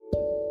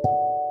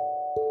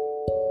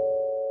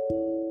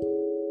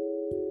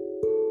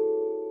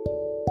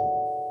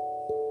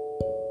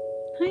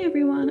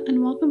everyone,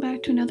 and welcome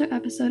back to another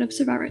episode of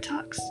Survivor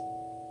Talks.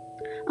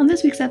 On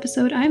this week's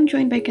episode, I am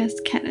joined by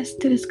guest Kennice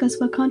to discuss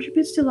what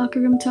contributes to locker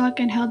room talk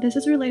and how this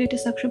is related to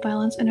sexual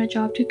violence and our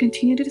job to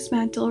continue to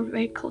dismantle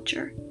rape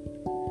culture.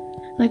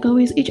 Like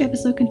always, each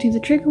episode contains a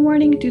trigger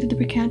warning due to the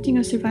recanting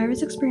of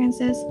survivors'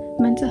 experiences,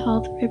 mental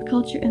health, rape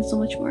culture, and so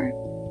much more.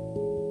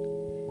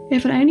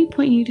 If at any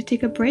point you need to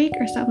take a break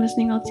or stop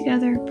listening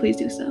altogether, please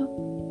do so.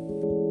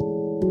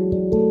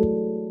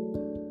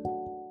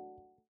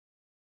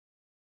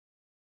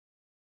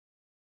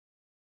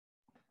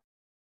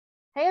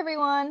 Hey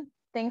everyone,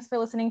 thanks for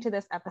listening to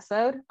this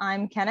episode.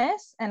 I'm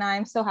Kennice, and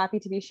I'm so happy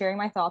to be sharing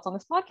my thoughts on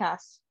this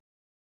podcast.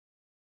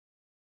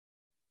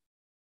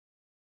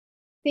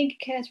 Thank you,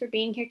 Kennice, for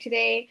being here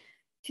today.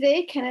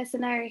 Today, Kennice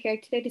and I are here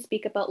today to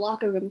speak about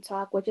locker room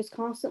talk, which is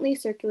constantly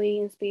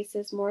circulating in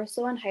spaces, more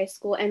so in high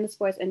school and the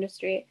sports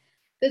industry.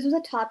 This was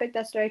a topic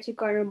that started to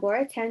garner more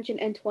attention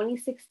in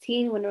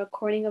 2016 when a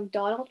recording of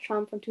Donald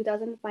Trump from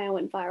 2005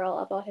 went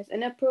viral about his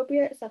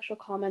inappropriate sexual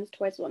comments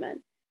towards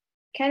women.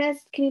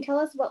 Kennice, can you tell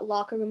us what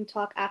locker room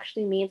talk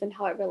actually means and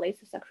how it relates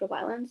to sexual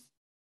violence?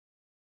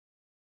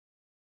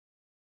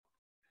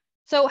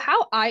 So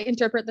how I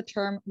interpret the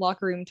term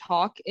locker room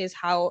talk is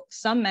how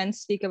some men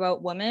speak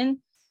about women,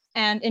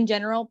 and in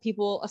general,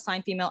 people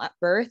assign female at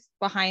birth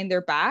behind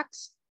their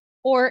backs,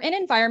 or in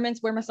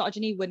environments where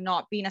misogyny would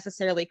not be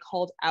necessarily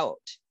called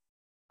out.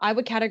 I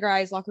would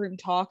categorize locker room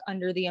talk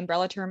under the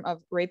umbrella term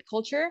of rape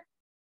culture,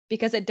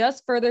 because it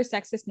does further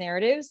sexist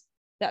narratives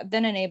that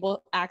then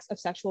enable acts of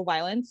sexual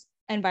violence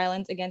and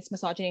violence against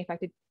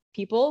misogyny-affected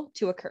people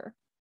to occur.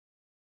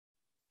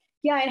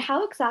 Yeah, and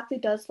how exactly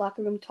does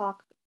locker room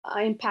talk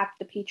impact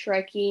the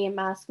patriarchy and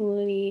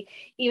masculinity,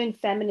 even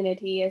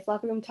femininity? Is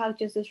locker room talk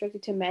just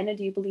restricted to men, or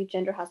do you believe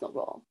gender has no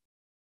role?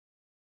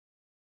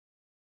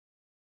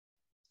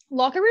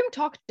 Locker room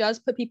talk does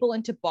put people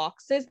into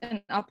boxes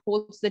and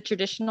upholds the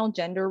traditional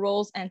gender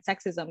roles and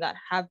sexism that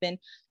have been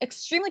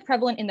extremely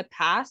prevalent in the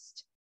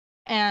past.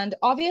 And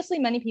obviously,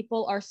 many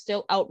people are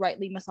still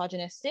outrightly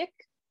misogynistic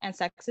and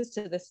sexist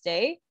to this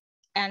day.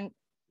 And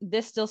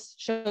this still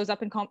shows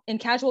up in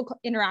casual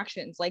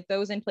interactions, like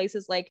those in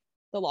places like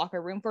the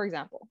locker room, for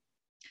example.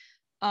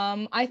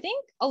 I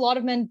think a lot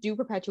of men do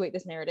perpetuate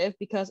this narrative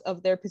because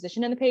of their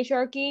position in the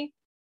patriarchy,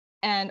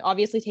 and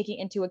obviously taking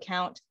into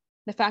account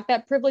the fact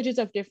that privileges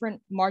of different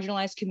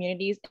marginalized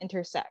communities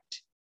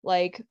intersect.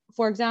 Like,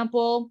 for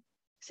example,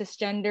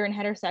 cisgender and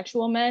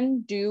heterosexual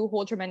men do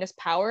hold tremendous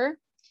power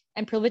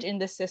and privilege in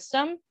this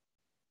system.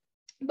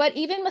 But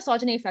even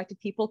misogyny affected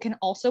people can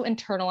also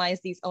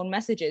internalize these own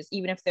messages,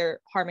 even if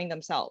they're harming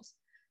themselves.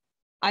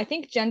 I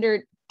think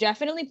gender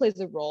definitely plays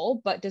a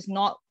role, but does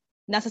not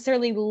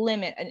necessarily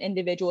limit an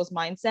individual's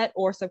mindset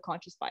or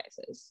subconscious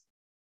biases.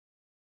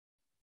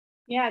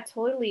 Yeah,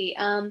 totally.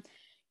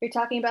 You're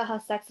talking about how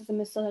sexism and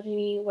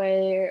misogyny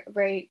were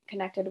very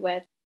connected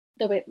with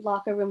the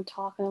locker room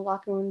talk and the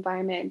locker room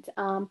environment.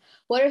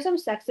 What are some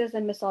sexist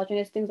and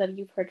misogynist things that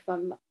you've heard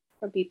from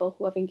people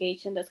who have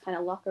engaged in this kind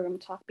of locker room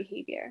talk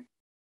behavior?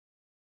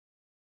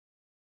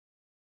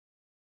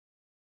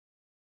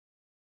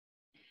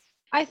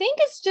 I think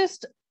it's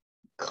just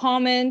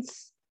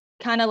comments,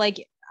 kind of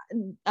like,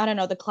 I don't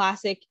know, the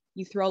classic,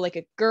 you throw like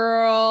a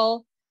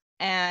girl,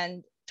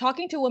 and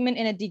talking to women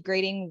in a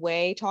degrading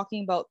way,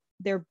 talking about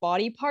their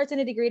body parts in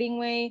a degrading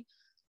way,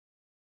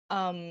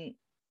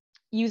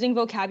 using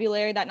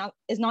vocabulary that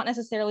is not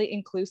necessarily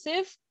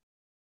inclusive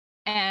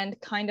and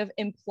kind of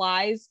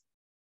implies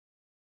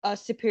a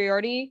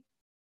superiority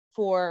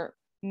for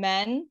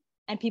men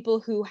and people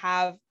who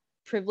have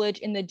privilege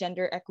in the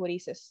gender equity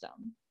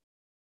system.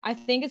 I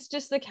think it's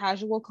just the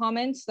casual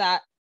comments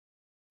that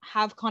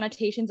have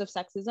connotations of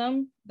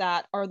sexism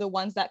that are the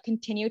ones that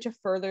continue to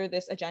further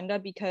this agenda,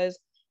 because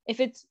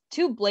if it's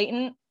too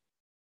blatant,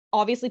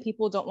 obviously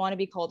people don't want to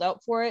be called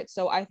out for it.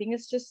 So I think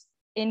it's just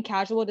in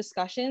casual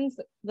discussions,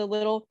 the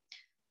little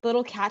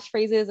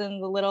catchphrases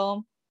and the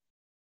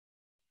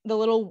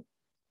little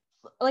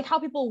like how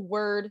people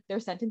word their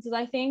sentences,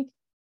 I think,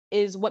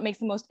 is what makes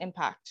the most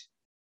impact.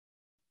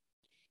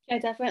 Yeah,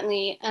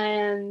 definitely.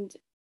 And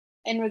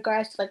in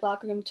regards to like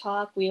locker room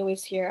talk, we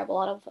always hear of a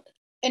lot of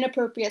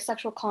inappropriate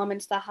sexual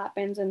comments that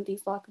happens in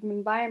these locker room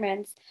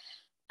environments.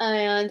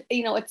 And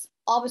it's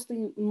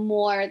obviously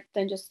more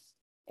than just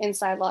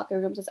inside locker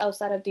rooms. It's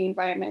outside of the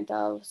environment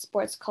of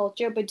sports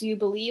culture. But do you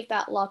believe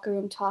that locker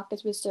room talk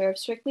is reserved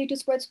strictly to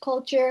sports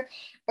culture,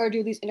 or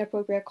do these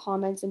inappropriate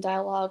comments and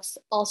dialogues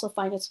also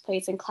find its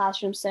place in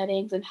classroom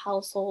settings and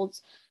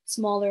households,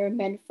 smaller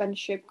men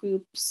friendship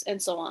groups,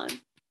 and so on?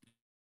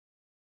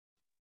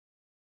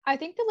 I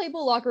think the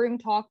label locker room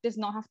talk does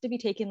not have to be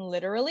taken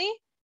literally,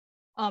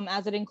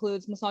 as it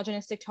includes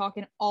misogynistic talk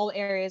in all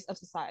areas of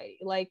society.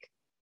 Like,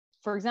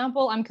 for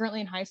example, I'm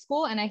currently in high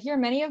school, and I hear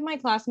many of my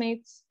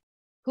classmates,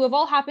 who have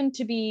all happened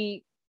to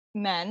be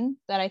men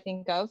that I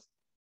think of,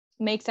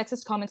 make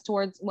sexist comments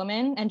towards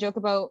women and joke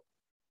about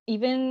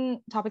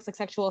even topics like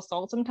sexual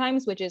assault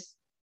sometimes, which is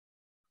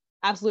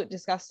absolute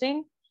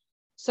disgusting.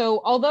 So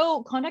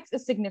although context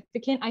is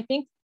significant, I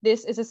think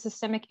this is a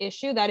systemic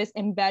issue that is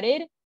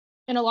embedded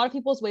in a lot of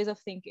people's ways of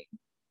thinking.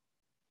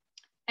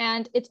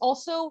 And it's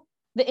also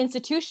the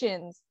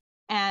institutions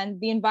and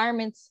the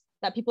environments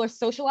that people are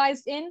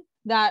socialized in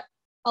that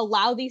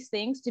allow these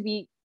things to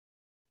be,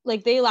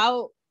 like, they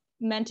allow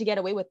men to get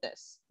away with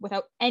this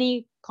without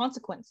any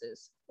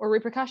consequences or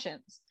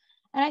repercussions.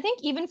 And I think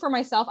even for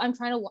myself, I'm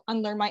trying to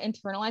unlearn my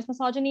internalized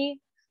misogyny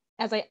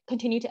as I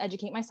continue to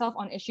educate myself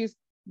on issues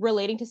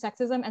relating to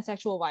sexism and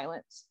sexual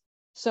violence.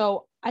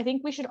 So I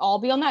think we should all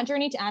be on that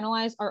journey to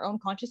analyze our own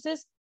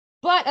consciousness,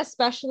 but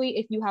especially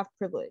if you have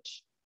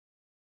privilege.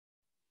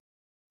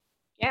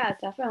 Yeah,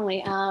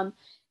 definitely.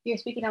 You're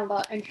speaking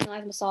about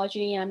internalized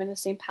misogyny. I'm in the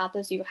same path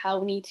as you, how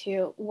we need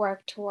to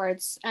work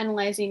towards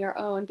analyzing our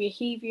own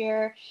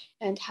behavior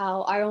and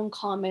how our own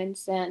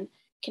comments and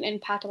can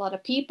impact a lot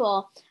of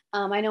people.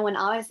 I know when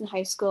I was in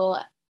high school,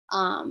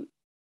 um,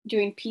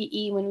 during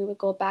PE, when we would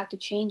go back to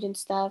change and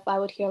stuff, I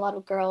would hear a lot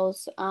of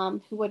girls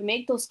who would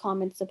make those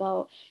comments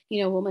about,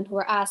 women who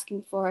are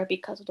asking for it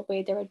because of the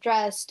way they're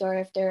dressed, or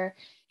if they're,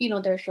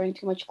 they're showing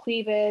too much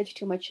cleavage,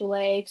 too much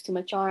legs, too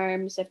much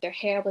arms, if their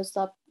hair was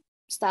up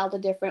styled a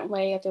different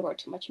way, if they wore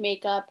too much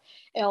makeup.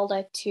 It all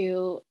led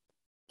to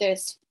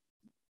this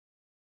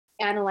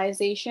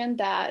analyzation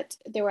that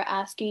they were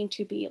asking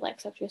to be like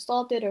sexually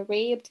assaulted or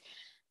raped.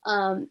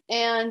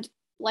 And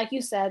like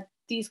you said,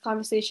 these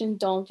conversations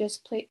don't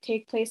just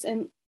take place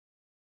in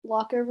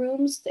locker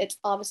rooms. It's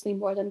obviously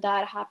more than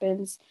that. It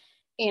happens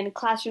in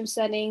classroom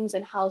settings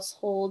and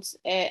households.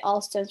 It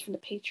all stems from the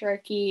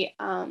patriarchy.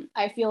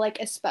 I feel like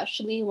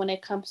especially when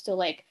it comes to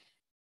like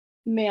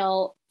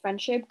male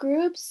friendship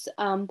groups,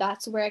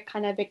 that's where it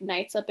kind of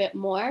ignites a bit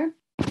more.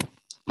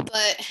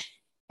 But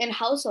in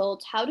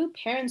households, how do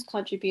parents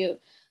contribute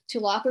to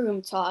locker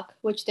room talk,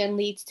 which then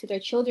leads to their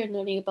children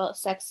learning about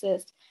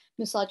sexist,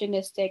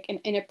 misogynistic, and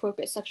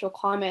inappropriate sexual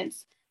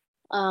comments?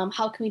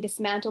 How can we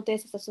dismantle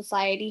this as a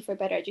society for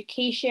better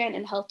education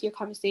and healthier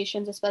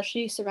conversations,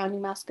 especially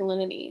surrounding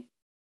masculinity?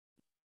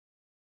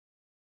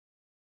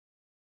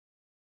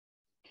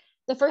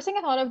 The first thing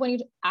I thought of when you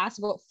asked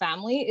about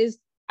family is,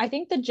 I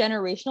think, the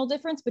generational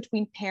difference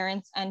between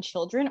parents and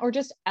children, or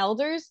just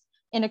elders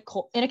in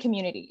a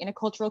community, in a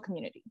cultural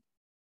community.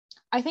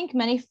 I think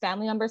many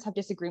family members have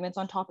disagreements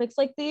on topics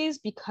like these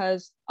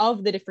because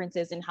of the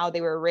differences in how they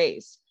were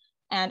raised.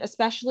 And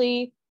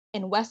especially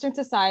in Western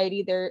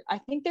society, I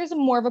think there's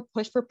more of a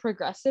push for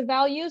progressive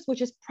values,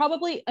 which is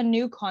probably a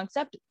new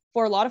concept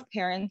for a lot of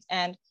parents,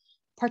 and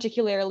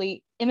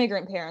particularly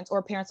immigrant parents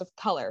or parents of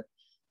color.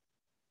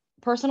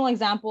 Personal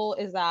example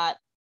is that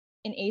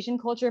in Asian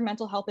culture,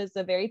 mental health is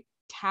a very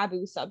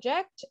taboo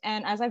subject.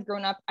 And as I've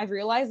grown up, I've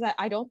realized that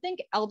I don't think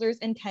elders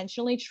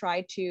intentionally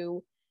try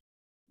to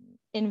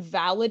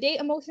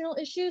invalidate emotional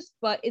issues,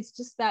 but it's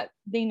just that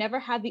they never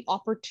had the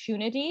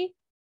opportunity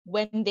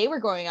when they were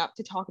growing up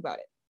to talk about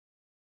it,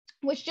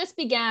 which just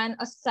began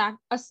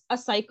a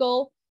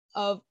cycle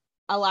of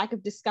a lack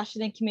of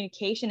discussion and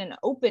communication and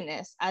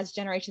openness as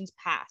generations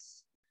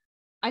pass.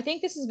 I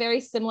think this is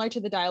very similar to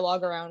the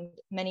dialogue around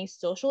many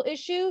social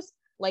issues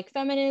like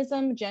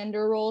feminism,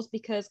 gender roles,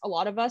 because a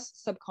lot of us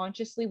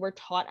subconsciously were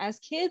taught as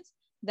kids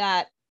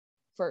that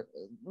for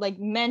like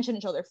men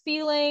shouldn't show their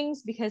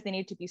feelings because they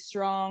need to be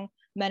strong.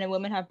 Men and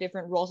women have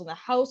different roles in the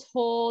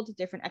household,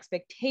 different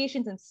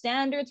expectations and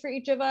standards for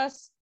each of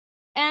us.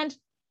 And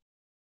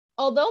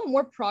although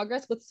more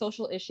progress with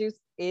social issues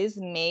is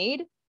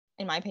made,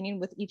 in my opinion,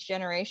 with each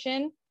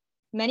generation,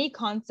 many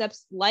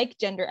concepts like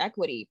gender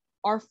equity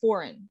are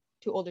foreign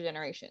to older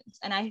generations.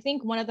 And I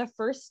think one of the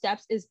first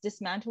steps is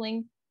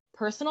dismantling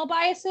personal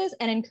biases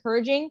and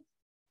encouraging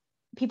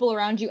people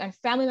around you and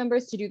family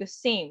members to do the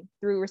same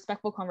through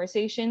respectful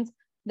conversations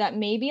that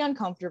may be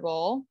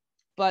uncomfortable,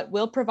 but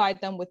will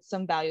provide them with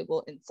some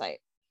valuable insight.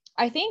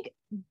 I think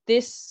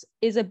this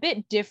is a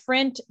bit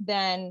different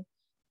than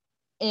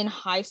in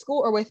high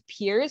school or with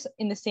peers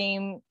in the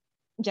same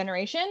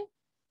generation,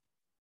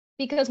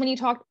 because when you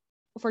talk,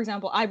 for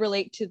example, I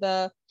relate to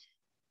the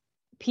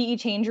PE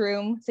change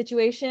room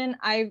situation.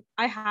 I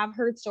have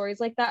heard stories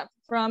like that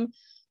from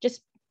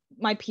just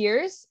my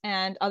peers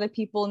and other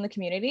people in the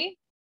community.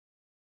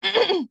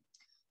 And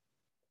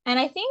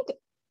I think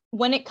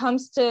when it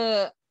comes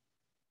to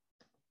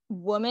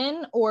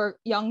women or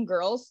young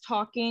girls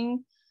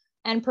talking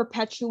and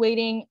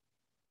perpetuating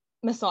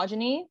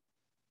misogyny,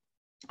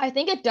 I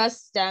think it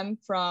does stem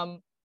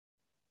from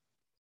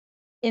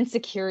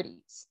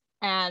insecurities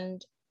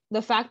and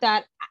the fact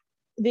that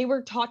they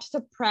were taught to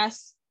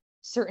suppress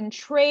certain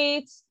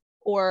traits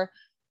or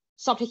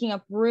stop taking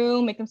up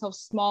room, make themselves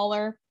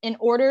smaller in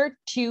order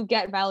to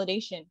get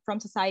validation from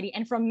society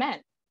and from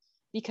men.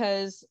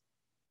 Because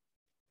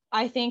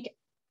I think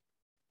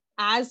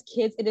as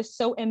kids, it is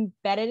so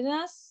embedded in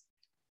us,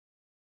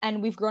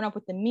 and we've grown up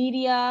with the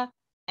media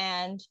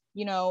and,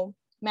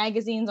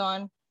 magazines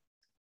on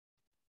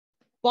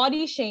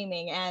body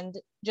shaming and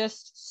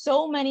just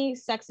so many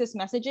sexist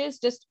messages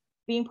just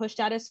being pushed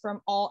at us from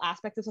all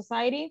aspects of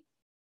society.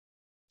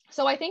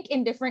 So I think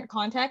in different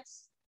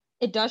contexts,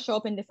 it does show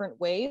up in different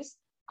ways.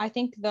 I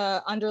think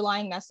the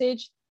underlying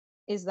message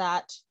is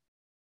that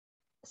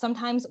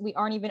sometimes we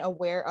aren't even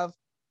aware of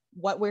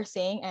what we're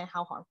saying and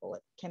how harmful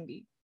it can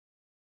be.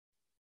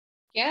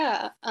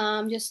 Yeah,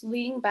 just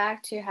leading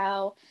back to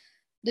how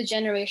the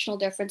generational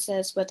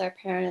differences with our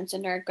parents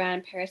and our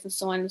grandparents and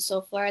so on and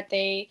so forth,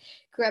 they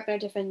grew up in a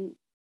different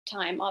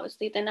time,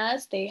 obviously, than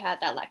us. They had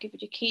that lack of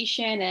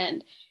education,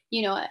 and,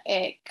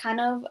 it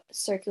kind of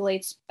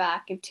circulates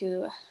back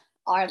into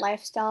our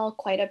lifestyle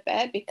quite a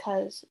bit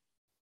because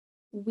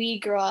we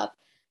grew up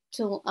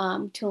to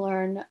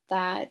learn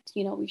that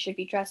we should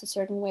be dressed a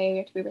certain way, we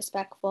have to be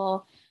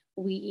respectful,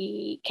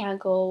 we can't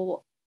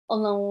go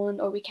alone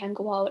or we can't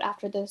go out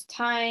after this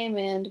time,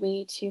 and we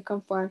need to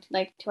conform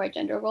to to our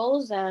gender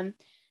roles, and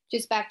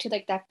just back to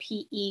like that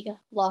PE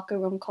locker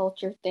room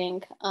culture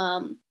thing.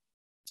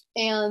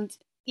 And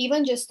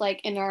even just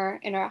like in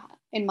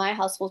my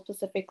household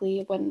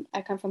specifically, when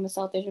I come from a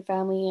South Asian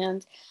family,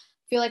 and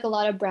I feel like a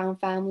lot of brown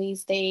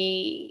families,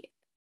 they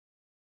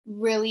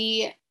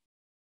really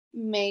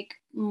make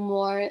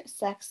more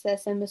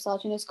sexist and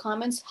misogynist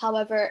comments.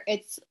 However,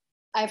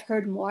 I've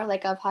heard more.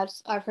 Like I've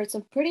heard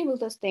some pretty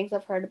ruthless things.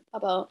 I've heard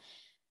about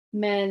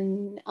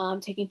men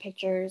taking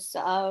pictures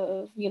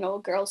of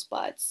girls'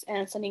 butts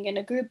and sending in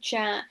a group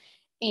chat.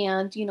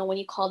 And when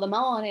you call them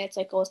out on it, it's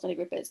like, oh, it's none of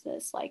your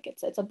business. Like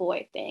it's a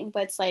boy thing.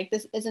 But it's like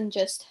this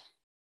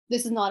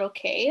is not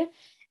okay.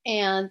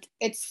 And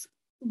it's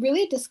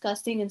really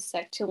disgusting and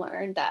sick to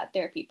learn that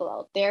there are people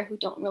out there who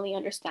don't really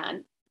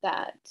understand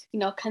that,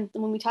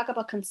 when we talk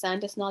about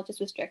consent, it's not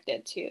just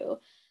restricted to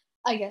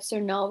a yes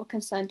or no.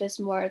 Consent is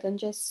more than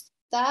just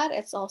that.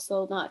 It's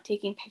also not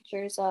taking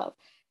pictures of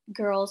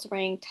girls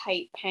wearing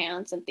tight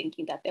pants and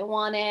thinking that they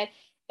want it.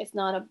 It's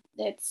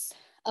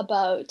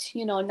about,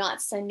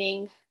 not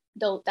sending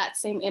that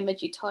same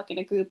image you took in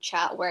a group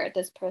chat where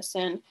this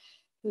person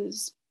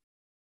whose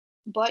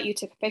butt you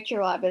took a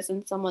picture of is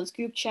in someone's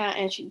group chat,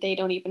 and they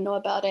don't even know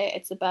about it.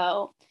 It's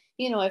about,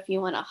 if you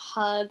want a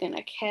hug and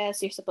a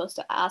kiss, you're supposed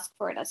to ask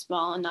for it as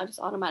well, and not just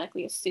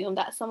automatically assume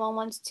that someone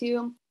wants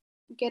to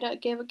get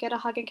a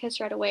hug and kiss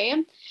right away.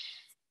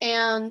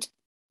 And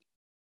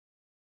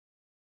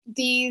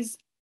these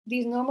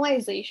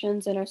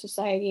normalizations in our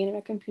society and in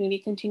our community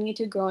continue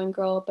to grow and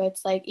grow. But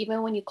it's like,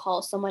 even when you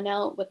call someone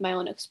out, with my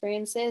own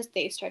experiences,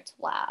 they start to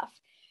laugh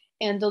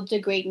and they'll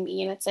degrade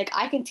me. And it's like,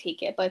 I can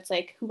take it, but it's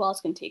like, who else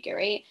can take it,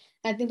 right?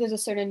 And I think there's a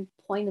certain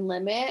point and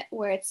limit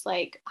where it's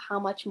like, how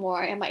much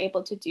more am I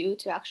able to do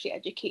to actually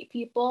educate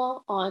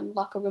people on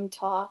locker room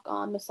talk,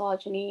 on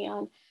misogyny,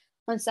 on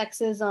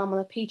sexism, on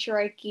the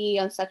patriarchy,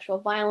 on sexual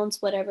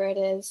violence, whatever it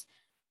is.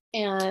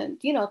 And,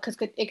 because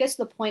it gets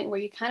to the point where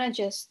you kind of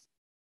just,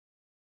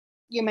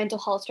 your mental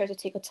health starts to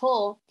take a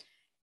toll.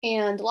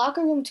 And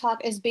locker room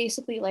talk is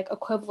basically like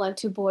equivalent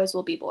to boys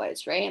will be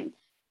boys, right?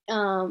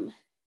 Um,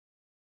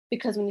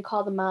 because when you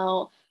call them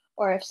out,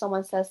 or if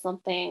someone says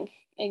something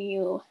and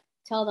you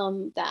tell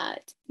them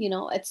that,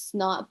 it's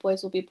not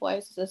boys will be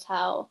boys, this is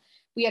how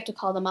we have to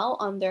call them out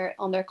on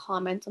their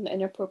comments, on the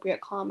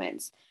inappropriate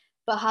comments.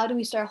 But how do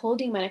we start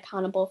holding men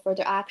accountable for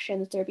their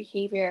actions, their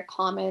behavior,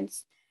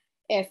 comments,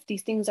 if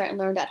these things aren't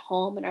learned at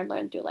home and are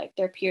learned through like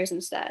their peers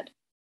instead?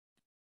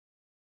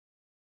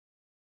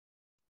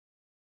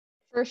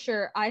 For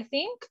sure. I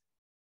think,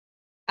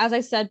 as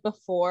I said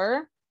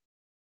before,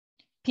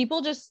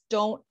 people just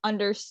don't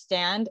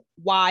understand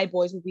why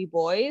boys will be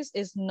boys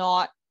is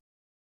not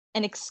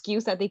an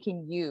excuse that they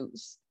can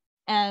use.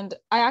 And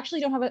I actually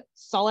don't have a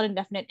solid and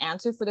definite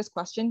answer for this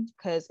question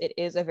because it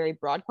is a very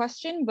broad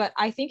question, but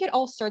I think it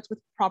all starts with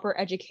proper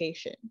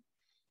education.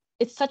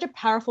 It's such a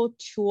powerful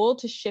tool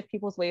to shift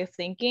people's way of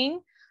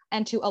thinking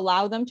and to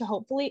allow them to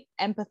hopefully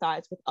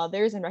empathize with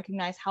others and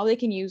recognize how they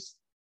can use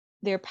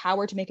their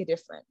power to make a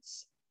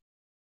difference.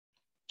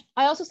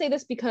 I also say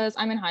this because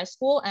I'm in high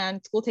school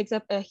and school takes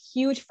up a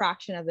huge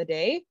fraction of the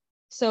day.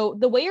 So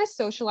the way you're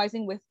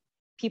socializing with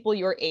people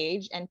your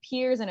age and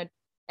peers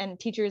and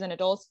teachers and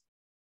adults,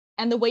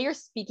 and the way you're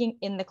speaking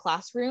in the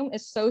classroom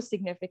is so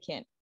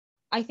significant.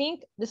 I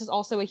think this is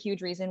also a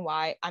huge reason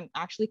why I'm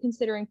actually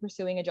considering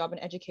pursuing a job in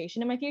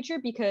education in my future,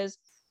 because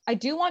I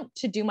do want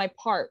to do my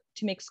part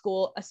to make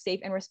school a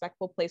safe and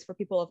respectful place for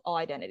people of all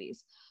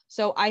identities.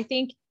 So I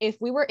think if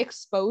we were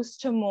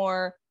exposed to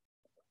more,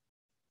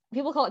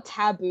 people call it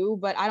taboo,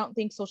 but I don't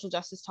think social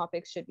justice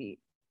topics should be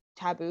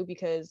taboo,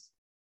 because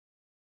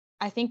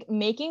I think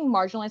making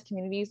marginalized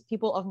communities,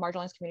 people of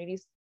marginalized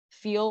communities,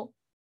 feel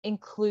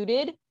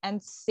included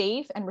and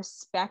safe and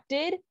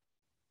respected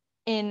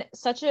in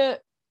such a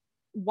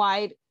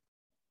wide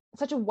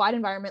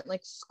environment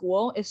like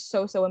school is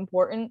so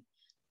important.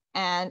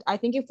 And I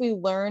think if we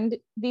learned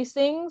these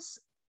things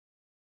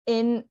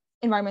in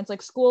environments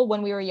like school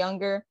when we were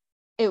younger,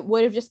 it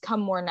would have just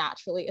come more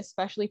naturally,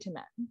 especially to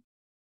men.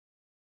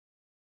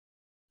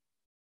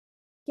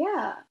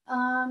 Yeah.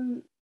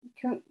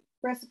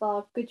 First of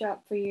all, good job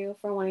for you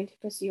for wanting to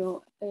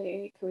pursue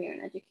a career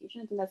in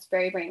education. I think that's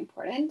very, very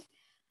important.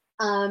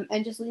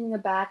 And just leading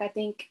it back, I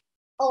think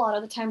a lot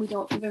of the time we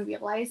don't even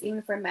realize,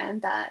 even for men,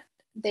 that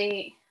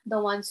the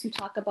ones who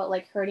talk about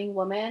like hurting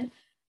women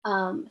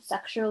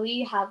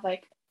sexually, have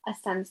like a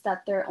sense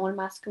that their own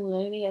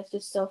masculinity is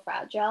just so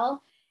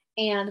fragile.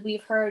 And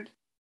we've heard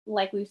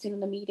like we've seen in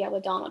the media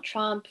with Donald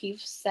Trump.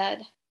 He's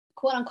said,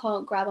 quote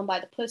unquote, grab him by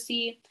the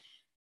pussy.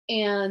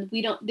 And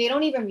they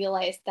don't even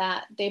realize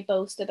that they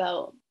boast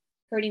about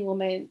hurting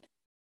women,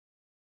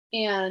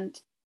 and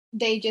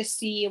they just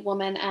see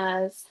women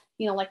as,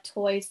 like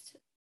toys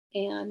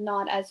and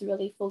not as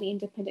really fully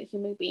independent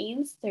human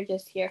beings. They're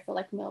just here for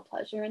like male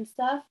pleasure and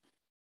stuff.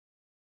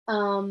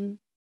 Um,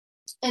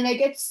 and it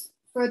gets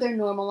further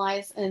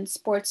normalized in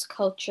sports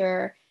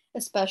culture,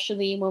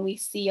 especially when we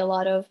see a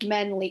lot of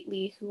men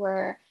lately who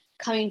are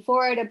coming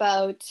forward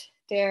about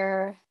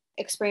their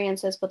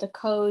experiences with a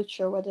coach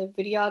or with a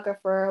videographer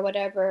or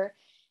whatever.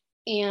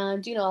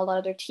 And, a lot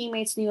of their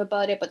teammates knew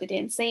about it, but they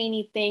didn't say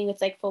anything.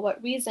 It's like, for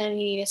what reason?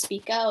 You need to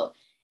speak out.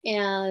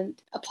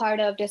 And a part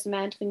of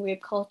dismantling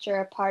rape culture,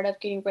 a part of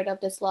getting rid of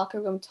this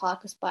locker room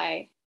talk is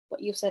by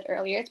what you said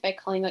earlier. It's by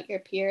calling out your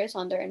peers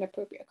on their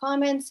inappropriate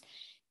comments.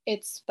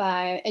 It's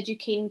by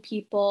educating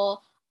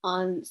people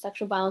on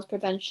sexual violence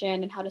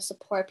prevention and how to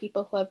support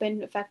people who have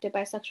been affected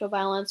by sexual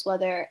violence,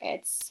 whether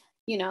it's,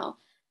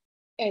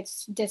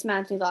 it's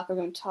dismantling locker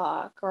room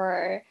talk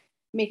or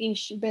making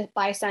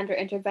bystander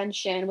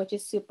intervention, which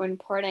is super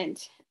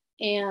important,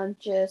 and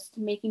just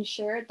making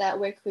sure that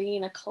we're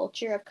creating a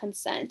culture of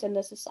consent in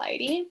the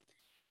society.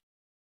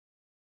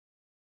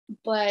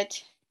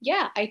 But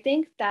yeah, I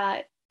think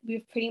that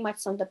we've pretty much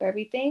summed up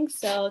everything.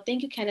 So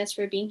thank you, Kennice,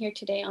 for being here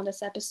today on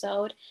this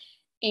episode.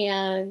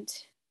 And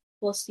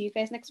we'll see you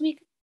guys next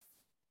week.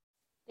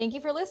 Thank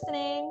you for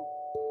listening.